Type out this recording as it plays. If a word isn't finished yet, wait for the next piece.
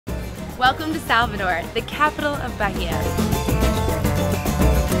Welcome to Salvador, the capital of Bahia.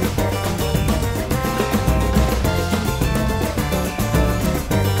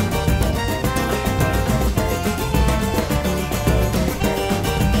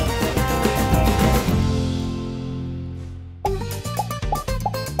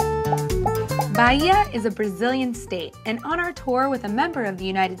 Bahia is a Brazilian state, and on our tour with a member of the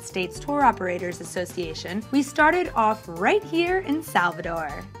United States Tour Operators Association, we started off right here in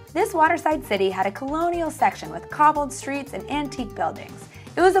Salvador. This waterside city had a colonial section with cobbled streets and antique buildings.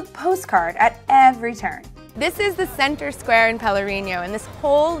 It was a postcard at every turn. This is the center square in Pelourinho, and this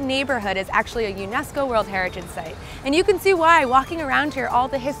whole neighborhood is actually a UNESCO World Heritage Site. And you can see why, walking around here, all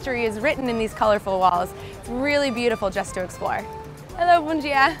the history is written in these colorful walls. It's really beautiful just to explore. Hello, bom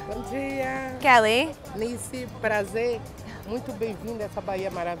dia. Bom dia. Kelley. Nice, prazer. Muito bem-vinda a essa Bahia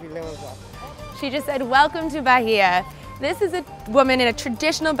maravilhosa. She just said, welcome to Bahia. This is a woman in a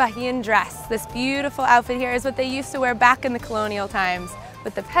traditional Bahian dress. This beautiful outfit here is what they used to wear back in the colonial times,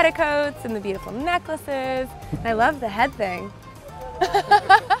 with the petticoats and the beautiful necklaces. And I love the head thing.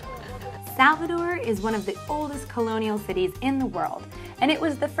 Salvador is one of the oldest colonial cities in the world, and it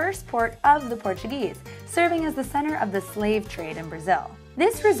was the first port of the Portuguese, serving as the center of the slave trade in Brazil.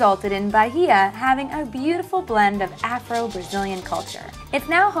 This resulted in Bahia having a beautiful blend of Afro-Brazilian culture. It's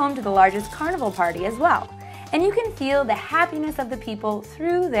now home to the largest carnival party as well, and you can feel the happiness of the people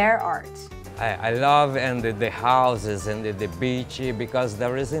through their art. I love the houses and the beach, because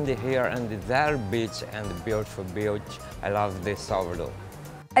there is in here and there beach and the beautiful beach. I love this Salvador.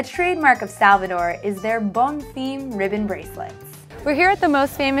 A trademark of Salvador is their Bon Fim ribbon bracelets. We're here at the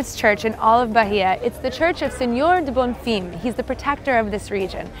most famous church in all of Bahia. It's the Church of Senhor de Bon Fim. He's the protector of this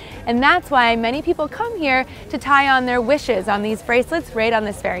region. And that's why many people come here to tie on their wishes on these bracelets right on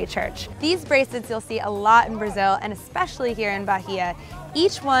this very church. These bracelets you'll see a lot in Brazil, and especially here in Bahia.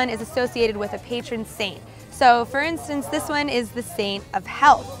 Each one is associated with a patron saint. So for instance, this one is the saint of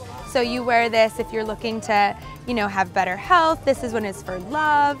health. So you wear this if you're looking to, have better health. This one is for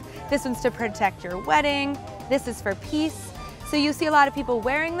love. This one's to protect your wedding. This is for peace. So you see a lot of people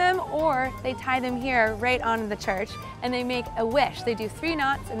wearing them, or they tie them here right on the church and they make a wish. They do 3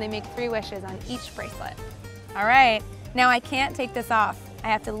 knots and they make 3 wishes on each bracelet. All right, now I can't take this off. I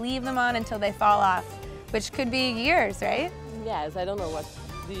have to leave them on until they fall off, which could be years, right? Yes, I don't know what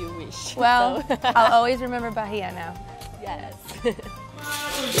do you wish. Well, so. I'll always remember Bahia now. Yes.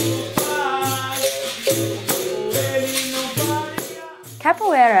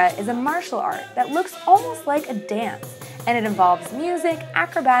 Capoeira is a martial art that looks almost like a dance, and it involves music,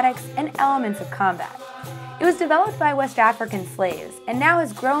 acrobatics, and elements of combat. It was developed by West African slaves and now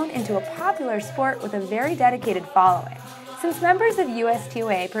has grown into a popular sport with a very dedicated following. Since members of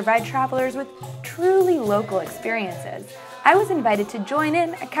USTOA provide travelers with truly local experiences, I was invited to join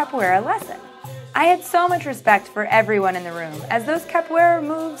in a capoeira lesson. I had so much respect for everyone in the room, as those capoeira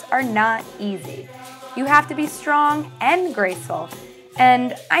moves are not easy. You have to be strong and graceful,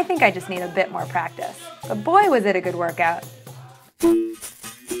 and I think I just need a bit more practice. But boy, was it a good workout.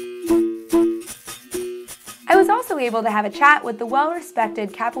 I was also able to have a chat with the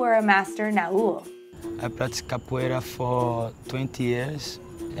well-respected capoeira master, Naul. I practice capoeira for 20 years.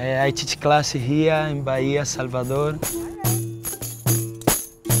 I teach class here in Bahia, Salvador.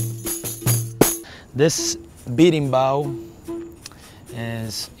 This berimbau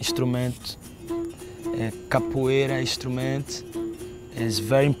is instrument, capoeira instrument is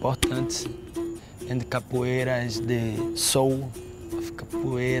very important, and capoeira is the soul of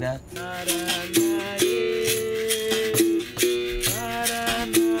capoeira.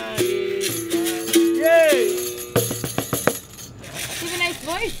 He has a nice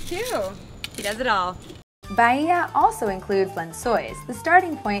voice too. He does it all. Bahia also includes Lençóis, the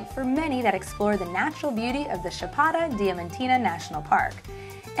starting point for many that explore the natural beauty of the Chapada Diamantina National Park.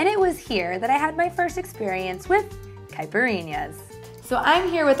 And it was here that I had my first experience with caipirinhas. So I'm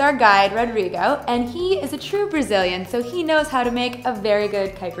here with our guide, Rodrigo, and he is a true Brazilian, so he knows how to make a very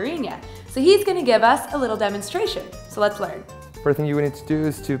good caipirinha. So he's going to give us a little demonstration. So let's learn. First thing you need to do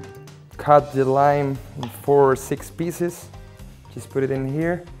is to cut the lime in 4 or 6 pieces. Just put it in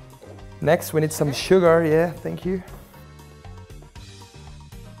here. Next, we need some sugar. Yeah, thank you.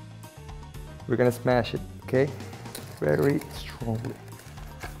 We're gonna smash it, okay? Very strongly.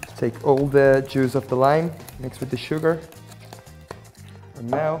 Take all the juice of the lime, mix with the sugar. And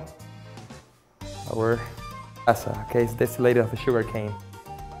now, our asa, okay? It's distillated of the sugar cane.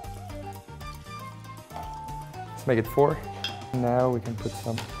 Let's make it 4. Now we can put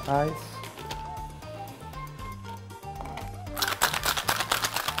some ice.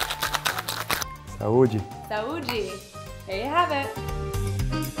 Saúde! Saúde! There you have it.